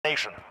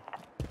station.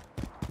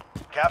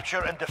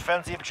 Capture and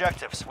defend the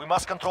objectives. We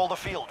must control the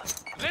field.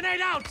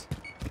 Grenade out!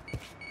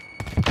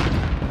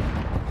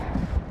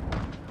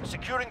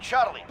 Securing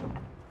Charlie.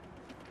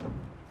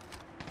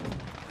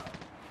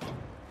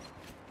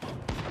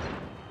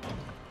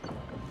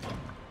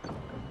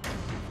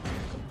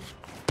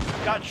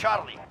 Got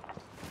Charlie.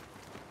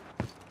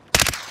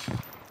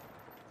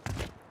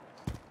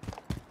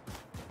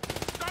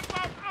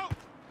 Out!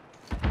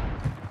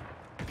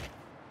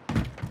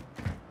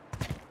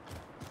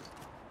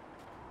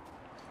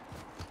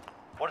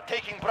 We're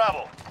taking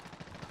Bravo.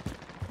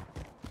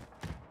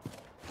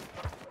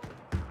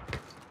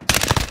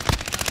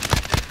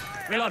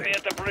 Reloading.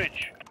 At the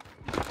bridge.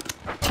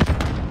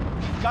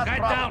 Got Guy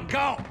Bravo. down,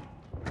 go!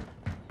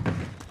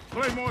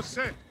 Claymore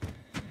set.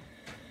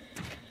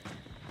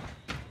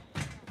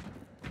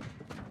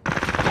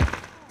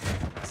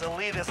 The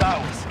lead is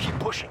ours. Keep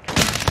pushing.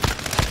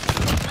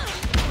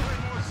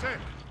 Claymore set.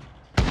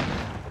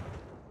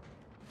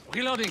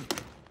 Reloading.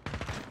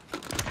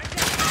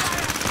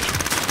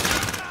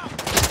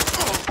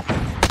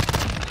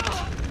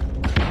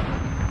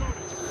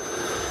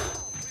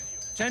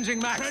 Changing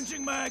max.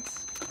 Changing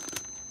max.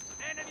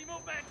 Enemy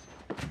movement.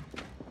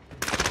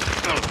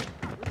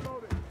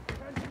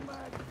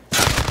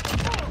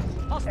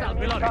 Hostile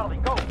reloading. Charlie,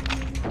 go.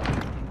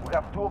 We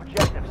have 2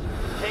 objectives.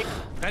 Take.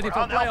 Ready We're for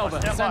on Alpha,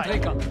 flyover. stand Send by.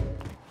 recon.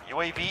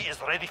 UAV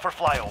is ready for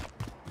flyover.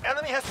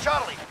 Enemy has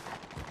Charlie.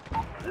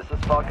 This is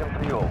Falcon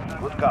 3-0.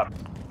 Good copy.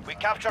 We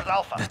captured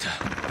Alpha.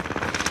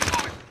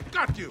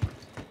 Got you.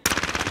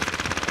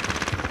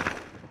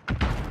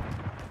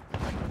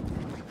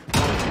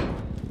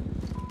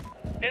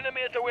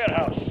 Enemy at the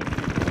warehouse.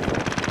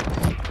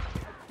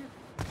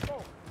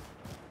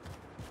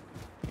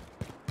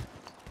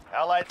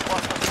 Allied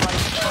cluster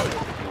strike.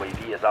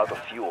 UAV is out of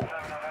fuel.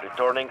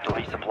 Returning to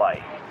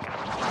resupply.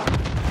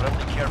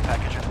 Friendly care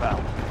package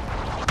inbound.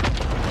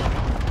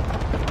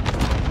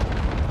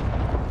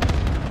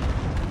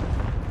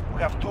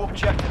 We have 2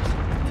 objectives.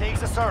 Take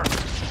the surge.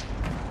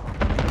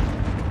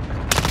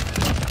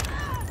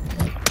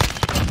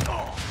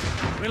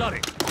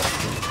 Reloading.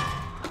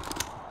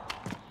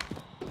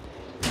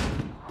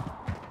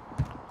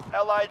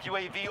 Allied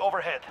UAV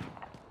overhead.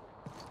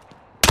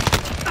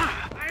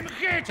 I'm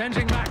hit.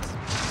 Changing max.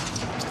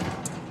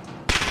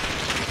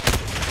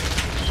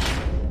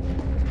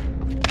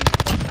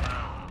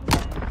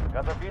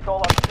 Got the VTOL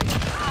on station.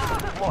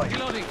 Deployed.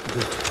 Reloading.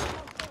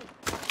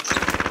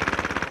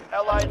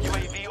 Allied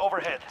UAV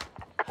overhead.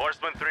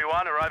 Horseman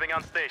 3-1 arriving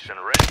on station,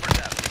 ready for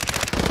death.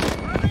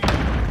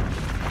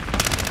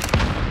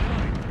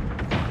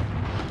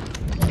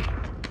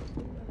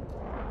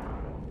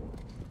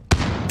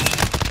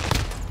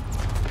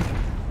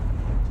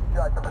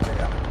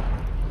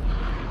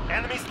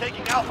 Enemies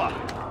taking Alpha.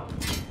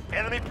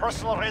 Enemy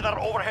personal radar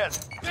overhead.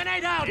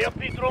 Grenade out.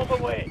 EMP drone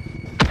away.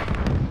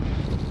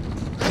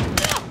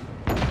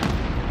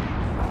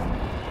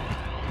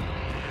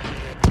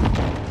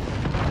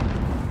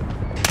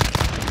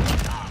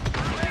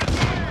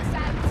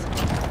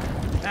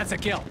 That's a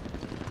kill.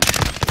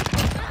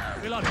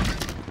 Reloading.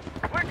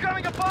 We're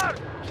coming apart.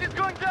 She's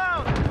going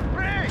down.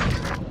 Break.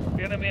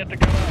 Enemy at the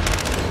cover.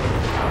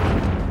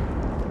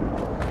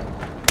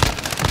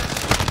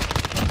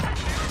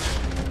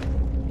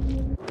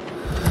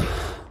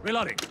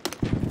 Reloading.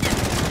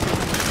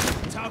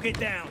 Target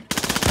down.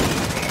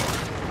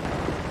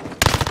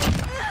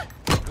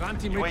 Ground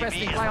team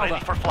requesting UAV is ready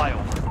flyover. for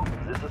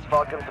flyover. This is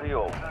Falcon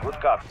 3-0. Good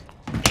copy.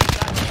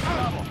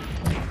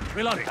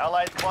 Reloading.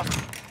 Allied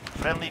cluster.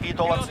 Friendly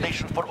VTOL on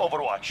station for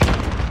overwatch.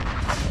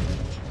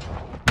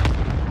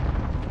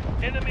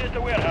 Enemy at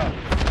the warehouse.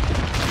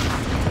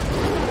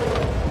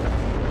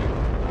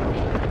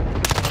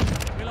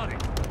 Reloading.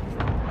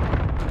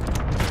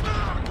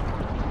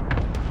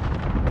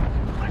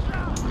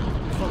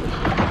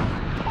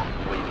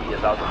 UAV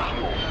is out of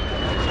fuel.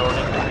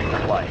 Returning to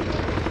resupply.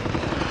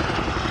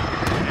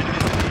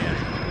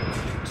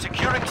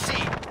 Securing C.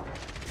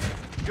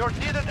 You're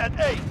needed at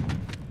A.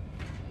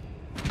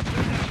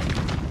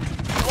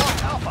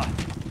 Lost Alpha.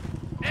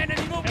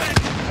 Enemy movement.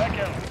 Back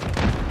out.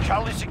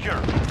 Charlie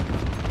secure.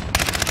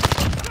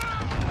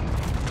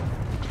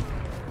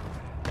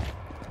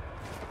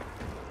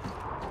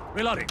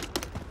 Reloading.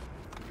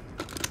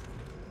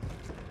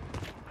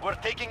 We're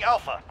taking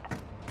Alpha.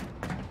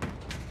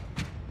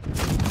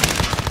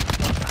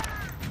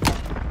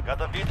 Got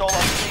the VTOL on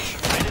station,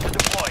 ready to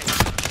deploy.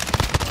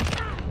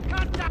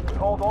 We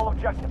hold all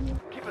objectives.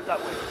 Keep it that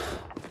way.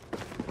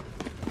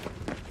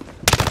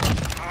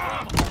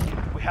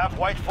 We have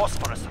white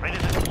phosphorus ready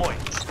to deploy.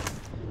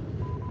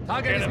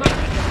 Target is marked.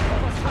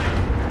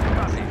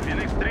 Copy.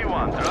 Phoenix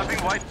 3-1, dropping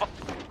white.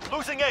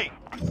 Losing A.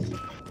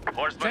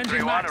 Horseman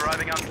Changing 3-1 max.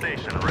 arriving on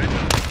station, ready.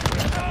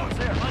 Who's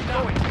there?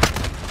 Going.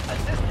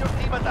 Assist your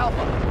team at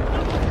Alpha.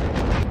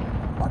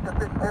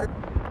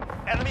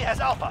 Enemy has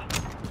Alpha.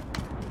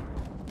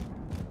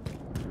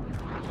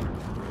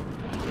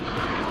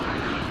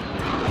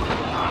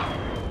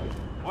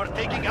 We're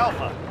taking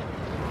Alpha.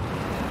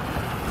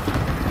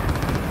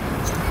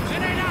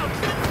 Grenade out.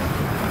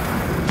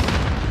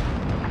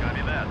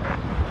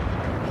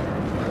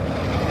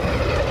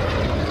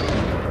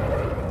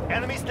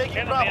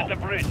 the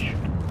bridge.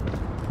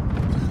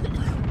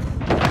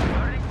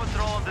 Starting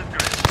patrol on this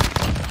grid.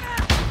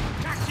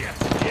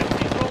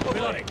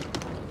 Reloading.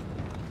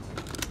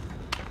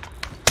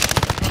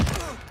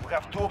 We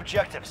have 2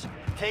 objectives.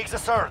 Take the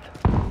third.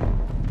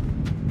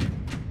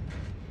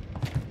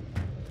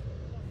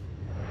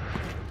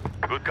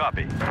 Good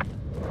copy.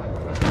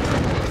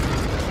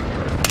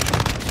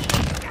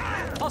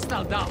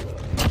 Hostile down.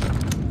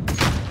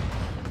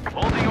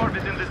 Holding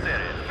orbit in this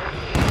area.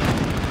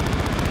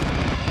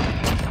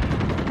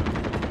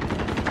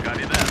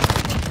 Copy that.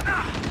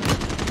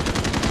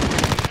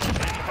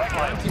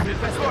 Team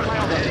requesting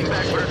flyover. Heading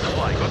back for a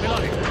supply. Good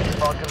luck.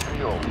 Falcon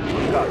 3-0.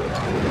 Good copy.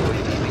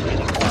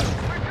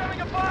 We're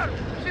coming apart!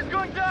 She's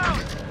going down!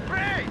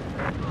 Free!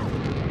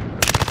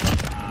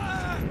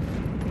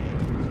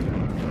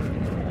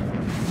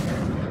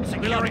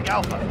 Securing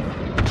Alpha.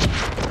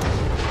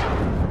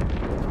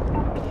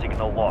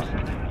 Signal lost.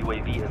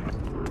 UAV is...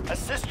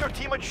 Assist your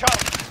team at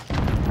Charlie.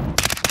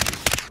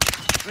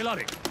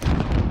 Reloading.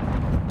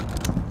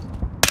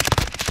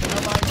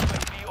 Allied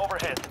UAV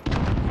overhead.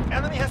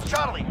 Enemy has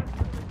Charlie.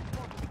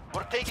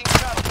 We're taking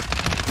Charlie.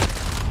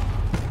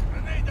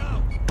 Grenade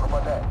out.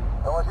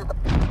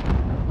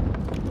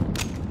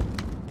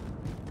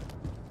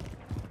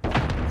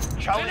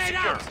 Charlie Grenade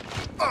secure.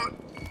 out.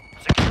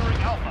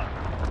 Securing Alpha.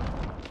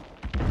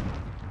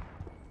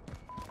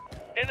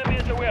 Enemy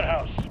at the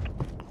warehouse.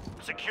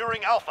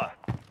 Securing Alpha.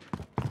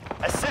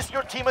 Assist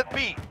your team at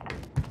B.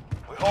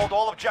 We hold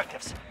all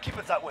objectives. Keep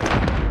it that way.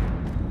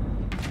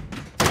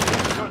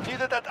 You're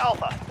needed at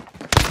Alpha.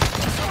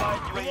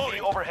 Allied UAV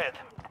overhead.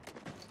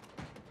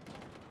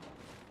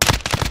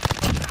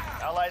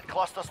 Allied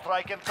cluster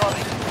strike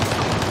incoming.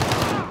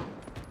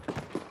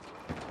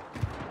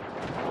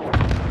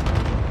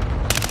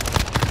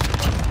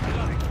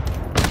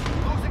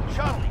 Losing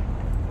Charlie.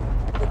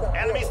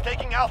 Enemies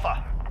taking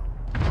Alpha.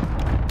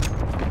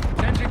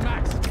 Changing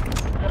max.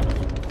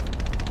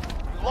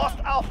 Lost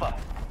Alpha.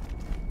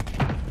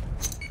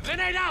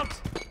 Grenade out.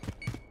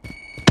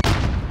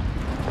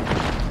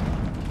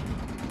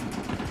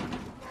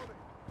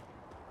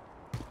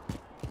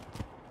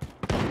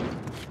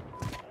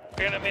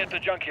 Enemy at the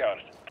junkyard.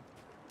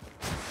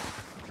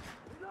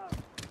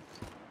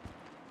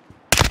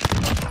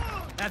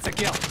 That's a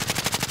kill.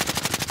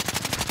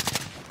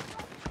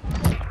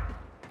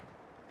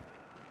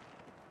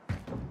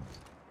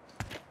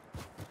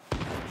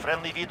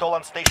 Friendly VTOL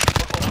on station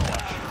for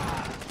overwatch.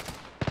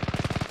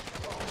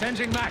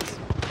 Changing max.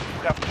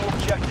 We have 2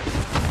 objectives.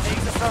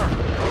 Take the third.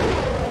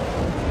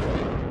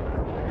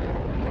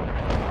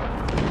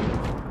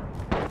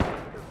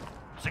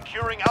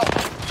 Securing Alpha.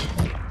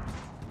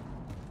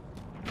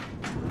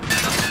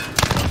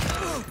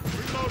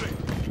 Reloading.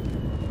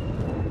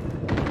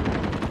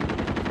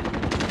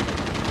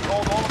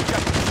 Hold all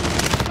objectives.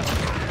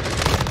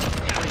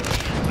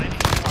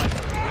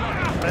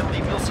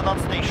 Friendly Wilson on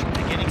station.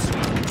 Beginning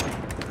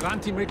sweep.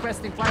 Ground team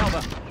requesting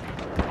flyover.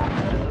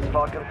 This is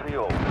Falcon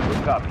 3-0.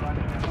 Good copy.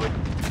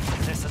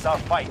 This is our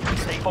fight.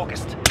 Stay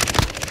focused.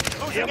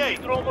 Losing A.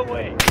 Throw them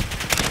away.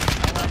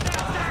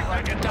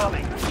 Strike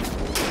incoming.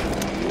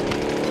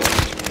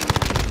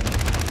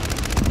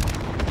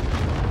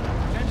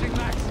 Changing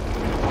max.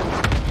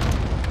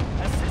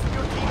 Assist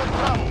your team at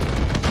Bravo.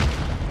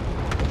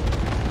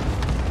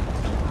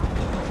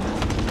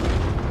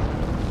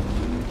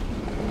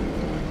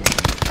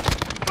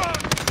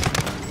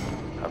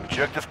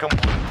 Objective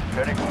complete.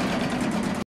 Very good.